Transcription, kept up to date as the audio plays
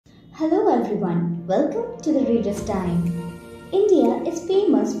Hello everyone, welcome to the Reader's Time. India is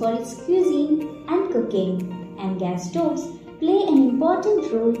famous for its cuisine and cooking, and gas stoves play an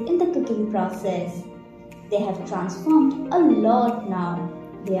important role in the cooking process. They have transformed a lot now.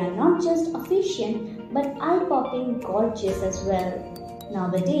 They are not just efficient but eye-popping gorgeous as well.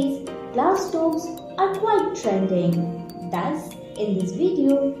 Nowadays, glass stoves are quite trending. Thus, in this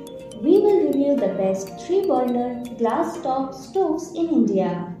video, we will review the best 3-burner glass top stoves in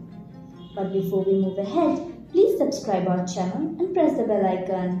India. But before we move ahead, please subscribe our channel and press the bell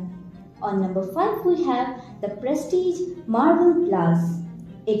icon. On number 5 we have the Prestige Marble Plus.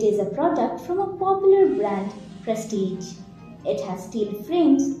 It is a product from a popular brand, Prestige. It has steel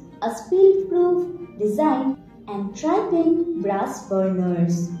frames, a spill-proof design and tri-pin brass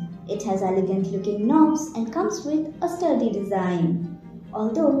burners. It has elegant looking knobs and comes with a sturdy design.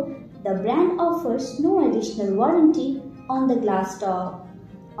 Although the brand offers no additional warranty on the glass top.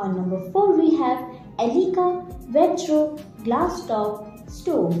 On number 4 we have Elica Retro Glasstop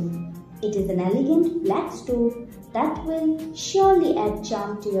Stove. It is an elegant black stove that will surely add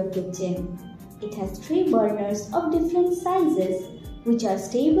charm to your kitchen. It has 3 burners of different sizes which are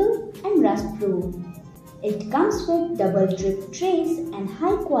stable and rust-proof. It comes with double drip trays and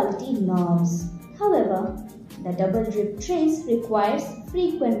high-quality knobs. However, the double drip trays requires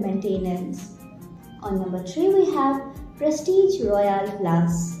frequent maintenance. On number 3 we have Prestige Royal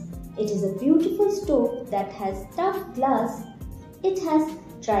Plus. It is a beautiful stove that has tough glass. It has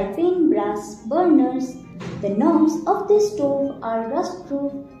tri-pin brass burners. The knobs of this stove are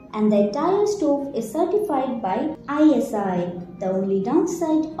rust-proof and the entire stove is certified by ISI. The only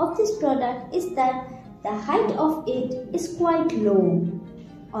downside of this product is that the height of it is quite low.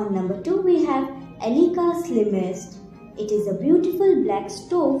 On number 2 we have Elica Slimmest. It is a beautiful black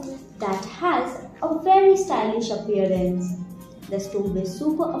stove that has a very stylish appearance. The stove is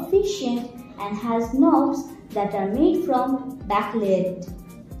super efficient and has knobs that are made from backlit.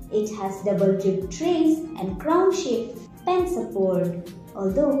 It has double drip trays and crown-shaped pen support,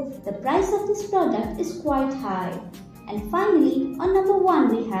 although the price of this product is quite high. And finally, on number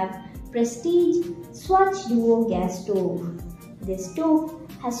 1 we have Prestige Swatch Duo Gas Stove. This stove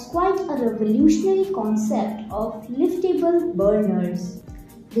has quite a revolutionary concept of liftable burners.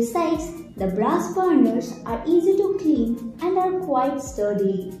 Besides, the brass burners are easy to clean and are quite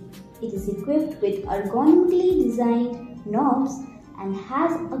sturdy. It is equipped with ergonomically designed knobs and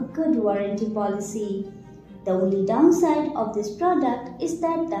has a good warranty policy. The only downside of this product is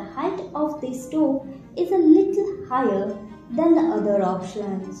that the height of this stove is a little higher than the other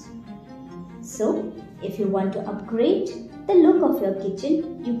options. So, if you want to upgrade the look of your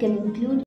kitchen, you can include